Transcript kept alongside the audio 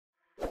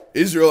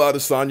Israel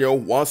Adesanya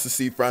wants to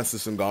see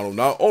Francis Ngannou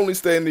not only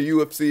stay in the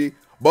UFC,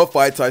 but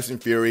fight Tyson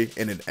Fury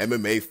in an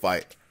MMA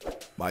fight.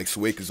 Mike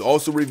Swick is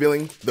also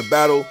revealing the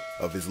battle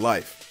of his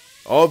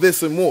life. All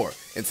this and more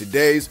in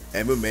today's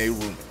MMA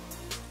Rumor.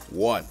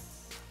 1.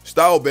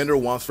 Stylebender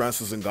wants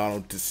Francis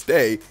Ngannou to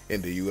stay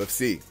in the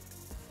UFC.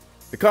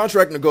 The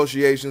contract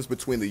negotiations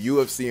between the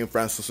UFC and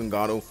Francis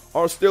Ngannou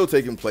are still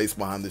taking place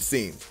behind the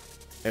scenes.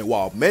 And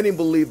while many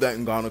believe that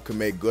Ngannou can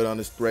make good on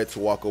his threat to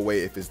walk away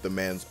if his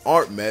demands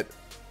aren't met,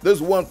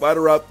 there's one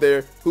fighter out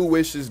there who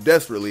wishes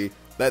desperately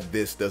that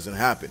this doesn't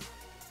happen: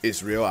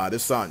 Israel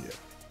Adesanya.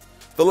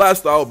 The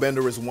last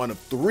Stylebender is one of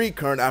 3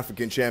 current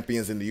African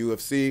champions in the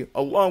UFC,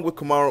 along with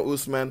Kamaru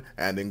Usman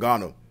and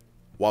Ngannou.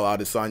 While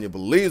Adesanya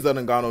believes that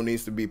Ngannou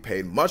needs to be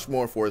paid much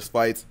more for his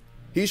fights,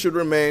 he should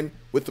remain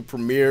with the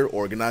premier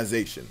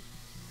organization.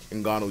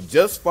 Ngannou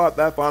just fought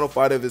that final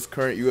fight of his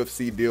current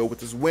UFC deal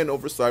with his win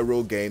over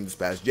Cyril Gane this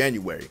past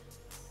January.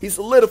 He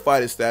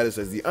solidified his status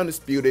as the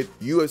undisputed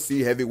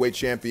UFC heavyweight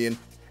champion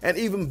and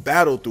even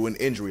battled through an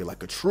injury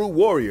like a true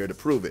warrior to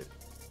prove it.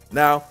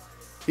 Now,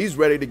 he's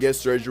ready to get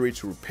surgery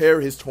to repair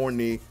his torn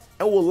knee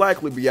and will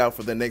likely be out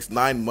for the next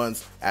 9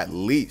 months at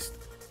least.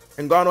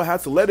 Ngannou had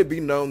to let it be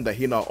known that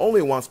he not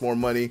only wants more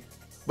money,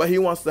 but he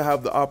wants to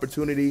have the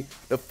opportunity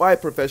to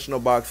fight professional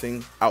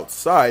boxing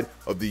outside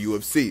of the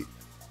UFC.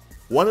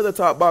 One of the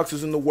top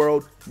boxers in the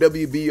world,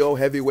 WBO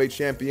heavyweight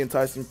champion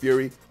Tyson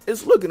Fury,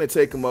 is looking to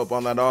take him up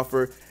on that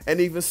offer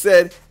and even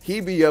said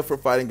he'd be up for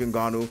fighting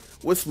Ngannou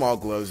with small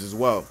gloves as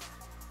well.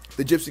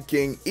 The Gypsy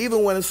King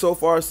even went so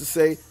far as to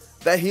say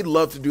that he'd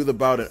love to do the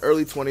bout in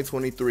early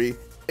 2023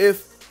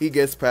 if he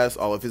gets past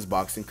all of his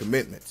boxing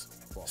commitments.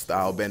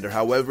 Stylebender,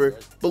 however,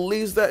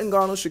 believes that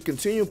Ngannou should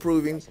continue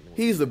proving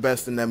he's the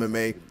best in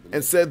MMA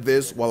and said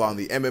this while on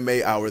the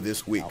MMA Hour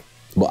this week.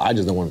 But I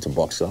just don't want him to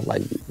box. I'm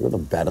like, you're the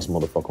baddest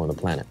motherfucker on the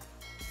planet,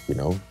 you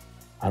know?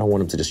 I don't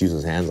want him to just use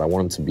his hands. I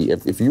want him to be,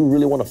 if you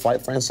really want to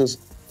fight Francis,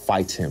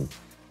 fight him.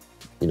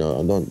 You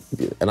know,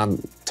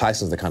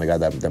 Tyson's the kind of guy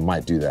that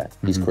might do that.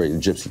 He's crazy,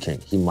 Gypsy King,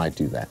 he might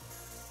do that.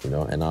 You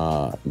know, and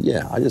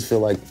yeah, I just feel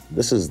like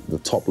this is the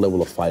top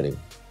level of fighting.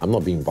 I'm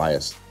not being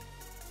biased.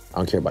 I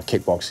don't care about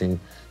kickboxing,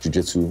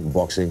 jiu-jitsu,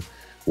 boxing,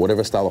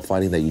 whatever style of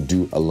fighting that you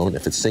do alone.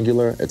 If it's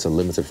singular, it's a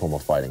limited form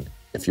of fighting.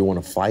 If you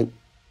want to fight,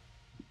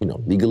 you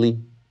know, legally,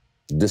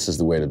 this is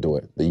the way to do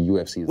it. The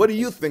UFC. What do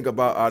you think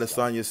about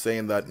Adesanya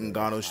saying that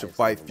Ngannou should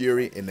fight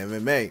Fury in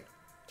MMA?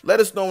 Let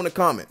us know in the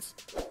comments.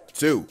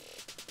 2.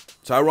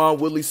 Tyron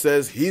Woodley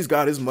says he's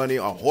got his money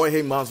on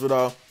Jorge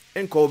Masvidal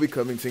and Colby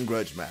Covington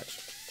grudge match.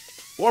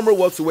 Former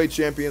welterweight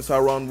champion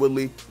Tyron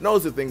Woodley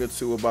knows a thing or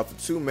two about the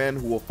 2 men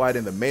who will fight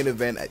in the main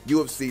event at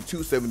UFC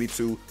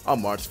 272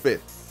 on March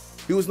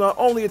 5th. He was not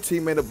only a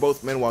teammate of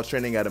both men while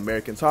training at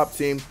American Top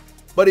Team,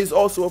 but he's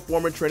also a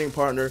former training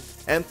partner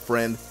and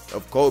friend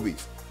of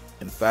Colby's.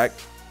 In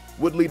fact,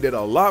 Woodley did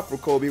a lot for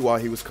Colby while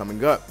he was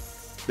coming up.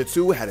 The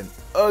two had an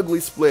ugly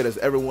split as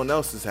everyone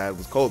else has had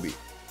with Colby.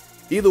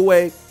 Either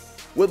way,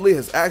 Woodley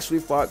has actually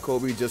fought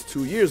Colby just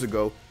 2 years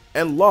ago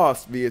and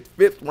lost via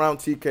 5th round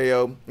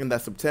TKO in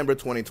that September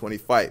 2020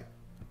 fight.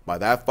 By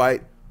that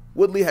fight,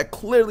 Woodley had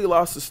clearly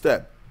lost a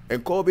step,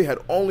 and Colby had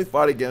only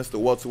fought against the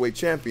welterweight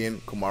champion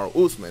Kamaru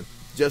Usman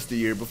just a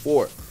year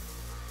before.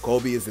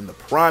 Colby is in the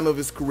prime of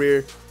his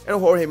career, and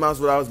Jorge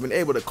Masvidal has been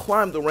able to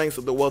climb the ranks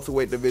of the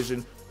welterweight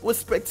division with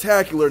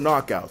spectacular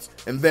knockouts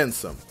and then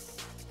some.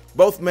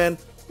 Both men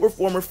were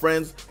former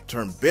friends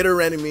turned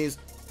bitter enemies,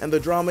 and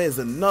the drama is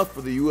enough for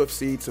the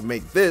UFC to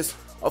make this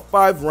a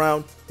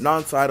 5-round,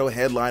 non-title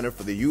headliner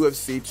for the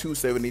UFC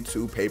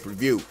 272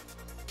 pay-per-view.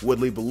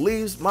 Woodley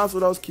believes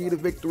Masvidal's key to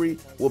victory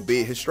will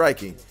be his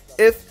striking,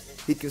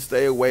 if he can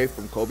stay away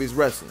from Colby's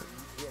wrestling.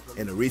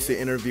 In a recent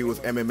interview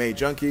with MMA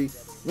Junkie,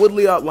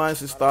 Woodley outlines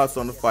his thoughts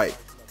on the fight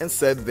and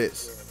said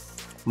this: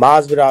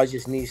 Masvidal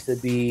just needs to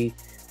be,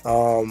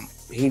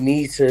 he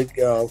needs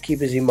to keep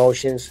his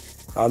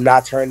emotions,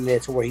 not turning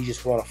it to where he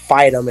just want to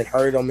fight him and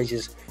hurt him and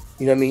just,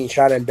 you know what I mean,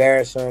 try to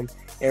embarrass him,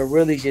 and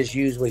really just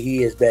use what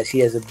he is best. He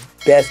has the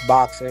best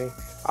boxing,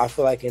 I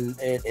feel like, in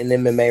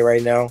MMA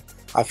right now.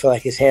 I feel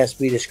like his hand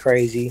speed is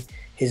crazy.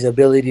 His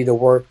ability to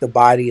work the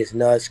body is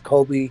nuts.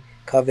 Colby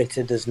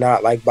Covington does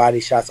not like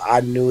body shots.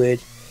 I knew it.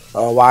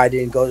 Why I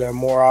didn't go there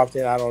more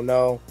often, I don't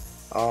know.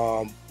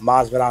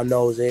 Masvidal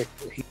knows it.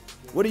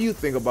 What do you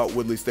think about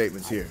Woodley's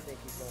statements here?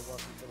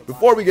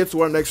 Before we get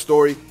to our next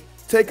story,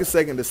 take a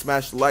second to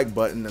smash the like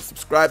button and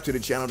subscribe to the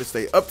channel to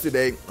stay up to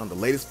date on the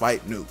latest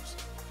fight news.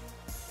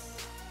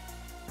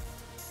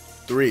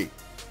 3.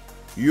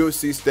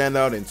 UFC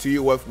standout and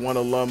TUF1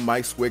 alum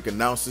Mike Swick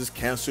announces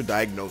cancer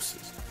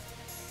diagnosis.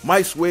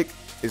 Mike Swick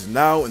is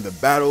now in the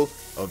battle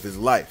of his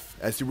life,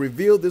 as he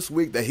revealed this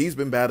week that he's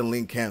been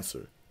battling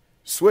cancer.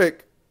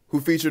 Swick, who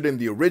featured in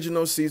the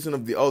original season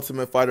of The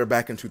Ultimate Fighter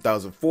back in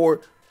 2004,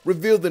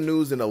 revealed the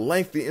news in a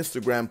lengthy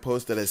Instagram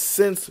post that has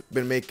since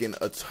been making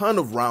a ton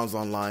of rounds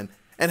online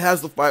and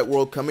has the fight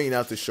world coming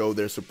out to show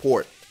their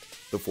support.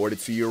 The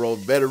 42-year-old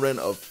veteran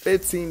of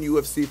 15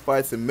 UFC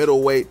fights in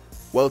middleweight,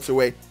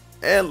 welterweight,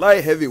 and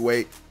light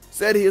heavyweight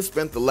said he has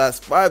spent the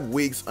last 5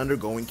 weeks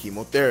undergoing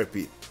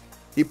chemotherapy.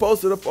 He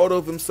posted a photo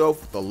of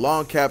himself with a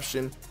long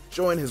caption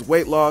showing his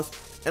weight loss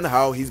and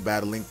how he's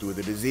battling through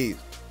the disease.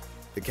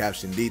 The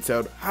caption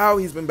detailed how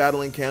he's been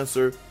battling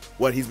cancer,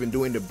 what he's been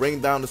doing to bring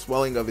down the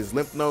swelling of his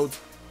lymph nodes,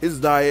 his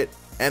diet,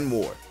 and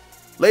more.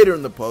 Later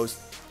in the post,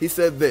 he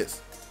said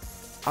this: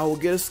 "I will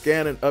get a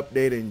scan and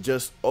update in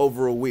just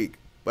over a week,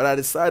 but I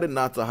decided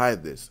not to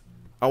hide this.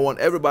 I want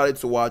everybody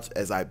to watch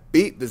as I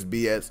beat this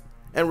BS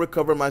and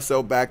recover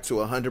myself back to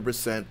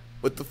 100%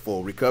 with the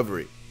full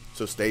recovery.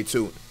 So stay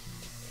tuned.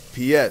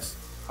 P.S.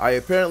 I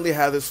apparently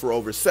had this for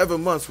over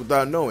 7 months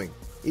without knowing,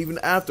 even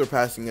after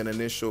passing an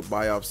initial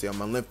biopsy on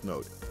my lymph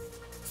node.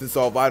 Since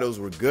all vitals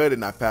were good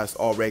and I passed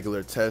all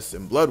regular tests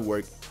and blood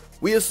work,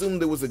 we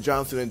assumed it was a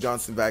Johnson &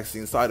 Johnson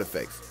vaccine side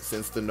effects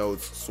since the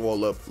nodes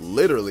swelled up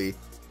literally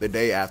the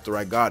day after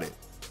I got it.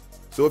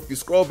 So if you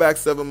scroll back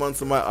 7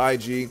 months on my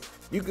IG,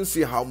 you can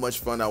see how much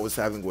fun I was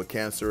having with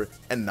cancer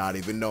and not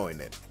even knowing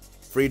it.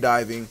 Free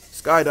diving,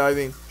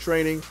 skydiving,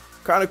 training,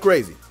 kinda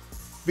crazy.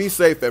 Be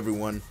safe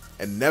everyone,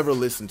 and never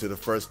listen to the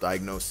first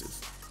diagnosis."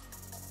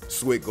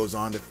 Swick goes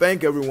on to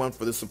thank everyone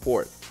for the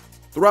support.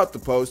 Throughout the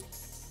post,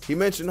 he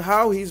mentioned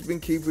how he's been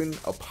keeping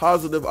a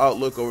positive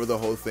outlook over the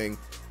whole thing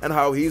and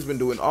how he's been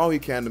doing all he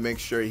can to make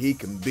sure he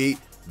can beat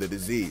the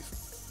disease.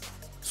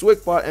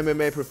 Swick fought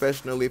MMA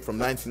professionally from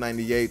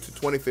 1998 to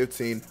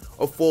 2015,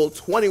 a full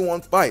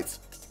 21 fights,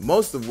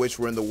 most of which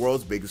were in the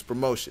world's biggest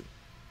promotion.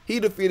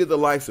 He defeated the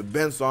likes of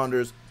Ben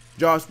Saunders,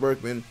 Josh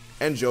Berkman,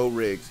 and Joe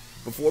Riggs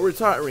before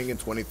retiring in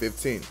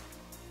 2015.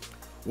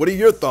 What are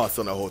your thoughts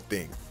on the whole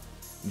thing?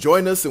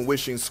 Join us in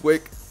wishing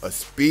Swick a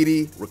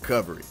speedy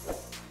recovery.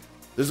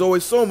 There's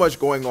always so much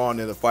going on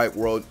in the fight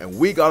world, and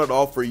we got it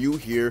all for you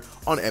here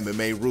on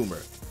MMA Rumor.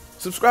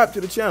 Subscribe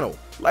to the channel,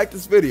 like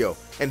this video,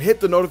 and hit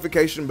the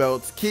notification bell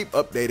to keep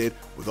updated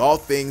with all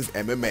things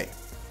MMA.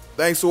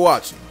 Thanks for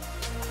watching.